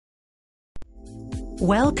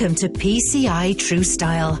Welcome to PCI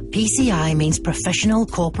TruStyle. PCI means professional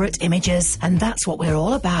corporate images, and that's what we're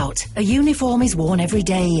all about. A uniform is worn every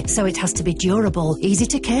day, so it has to be durable, easy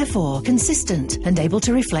to care for, consistent, and able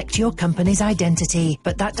to reflect your company's identity.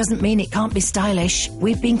 But that doesn't mean it can't be stylish.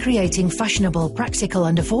 We've been creating fashionable, practical,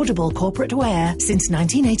 and affordable corporate wear since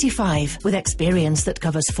 1985, with experience that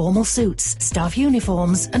covers formal suits, staff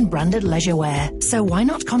uniforms, and branded leisure wear. So why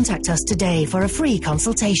not contact us today for a free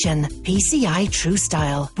consultation? PCI TruStyle,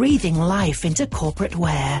 breathing life into corporate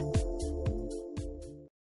wear.